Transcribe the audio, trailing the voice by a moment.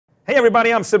Hey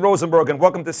everybody, I'm Sid Rosenberg and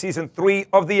welcome to Season 3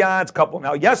 of The Odds Couple.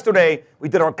 Now yesterday we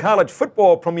did our college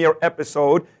football premiere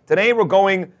episode. Today we're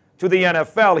going to the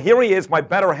NFL. Here he is, my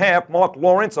better half, Marc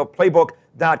Lawrence of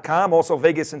Playbook.com, also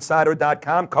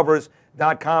VegasInsider.com,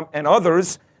 Covers.com, and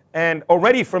others. And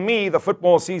already for me, the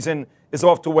football season is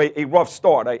off to a rough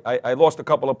start. I lost a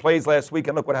couple of plays last week,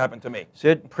 and look what happened to me.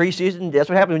 Sid, preseason, that's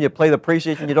what happens when you play the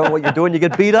preseason. You don't know what you're doing, you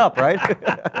get beat up, right?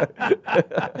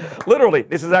 Literally,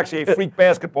 this is actually a freak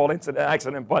basketball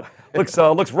accident, but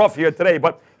looks rough here today.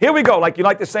 But here we go. Like you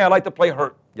like to say, I like to play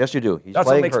hurt. Yes, you do. He's that's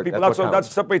playing what makes hurt. people. That's what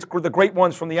separates the great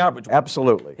ones from the average ones.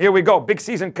 Absolutely. Here we go. Big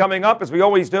season coming up, as we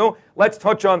always do. Let's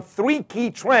touch on 3 key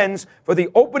trends for the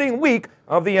opening week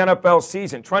of the NFL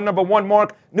season. Trend number 1,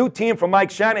 Mark, new team from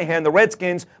Mike Shanahan, the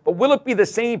Redskins. But will it be the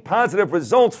same positive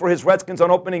results for his Redskins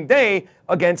on opening day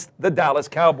against the Dallas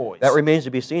Cowboys? That remains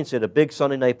to be seen, Sid. A big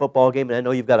Sunday night football game, and I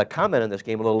know you've got a comment on this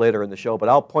game a little later in the show, but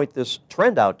I'll point this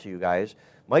trend out to you guys.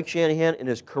 Mike Shanahan, in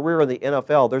his career in the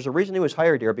NFL, there's a reason he was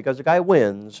hired here, because the guy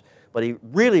wins, but he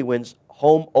really wins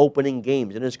home opening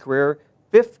games. In his career,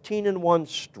 15-1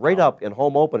 straight up in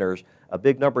home openers. A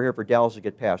big number here for Dallas to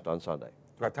get past on Sunday.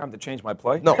 Do I have time to change my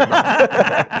play? No.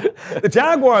 The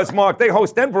Jaguars, Mark, they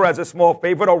host Denver as a small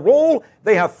favorite, a role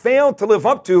they have failed to live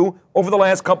up to over the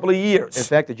last couple of years. In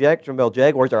fact, the Jacksonville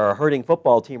Jaguars are a hurting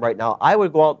football team right now. I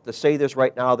would go out to say this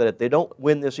right now, that if they don't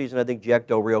win this season, I think Jack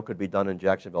Del Rio could be done in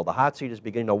Jacksonville. The hot seat is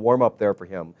beginning to warm up there for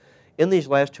him. In these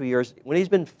last 2 years, when he's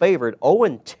been favored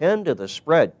 0-10 to the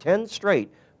spread, 10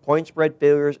 straight point spread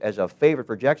failures as a favorite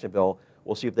for Jacksonville.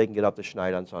 We'll see if they can get up to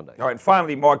Schneid on Sunday. All right, and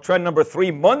finally, Mark, trend number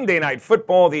 3, Monday Night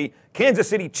Football. The Kansas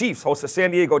City Chiefs host the San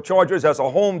Diego Chargers as a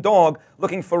home dog,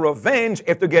 looking for revenge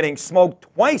after getting smoked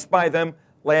twice by them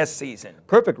last season.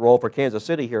 Perfect role for Kansas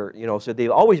City here. You know, so they've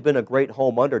always been a great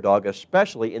home underdog,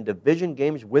 especially in division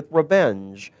games with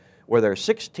revenge, where they're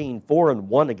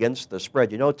 16-4-1 against the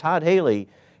spread. You know, Todd Haley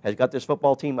has got this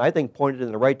football team, I think, pointed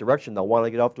in the right direction. They'll want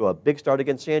to get off to a big start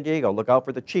against San Diego. Look out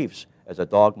for the Chiefs as a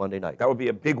dog Monday night. That would be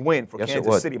a big win for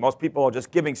Kansas City. Most people are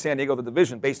just giving San Diego the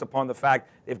division based upon the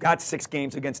fact they've got 6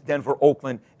 games against Denver,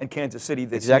 Oakland, and Kansas City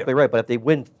this year. Exactly right. But if they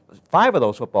win 5 of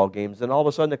those football games, then all of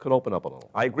a sudden it could open up a little.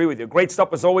 I agree with you. Great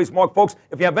stuff as always, Mark. Folks,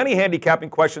 if you have any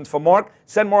handicapping questions for Mark,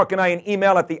 send Mark and I an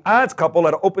email at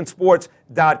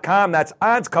theoddscouple@opensports.com. That's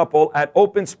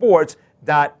oddscouple@opensports.com.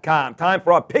 Time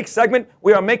for our pick segment.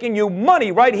 We are making you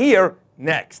money right here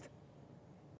next.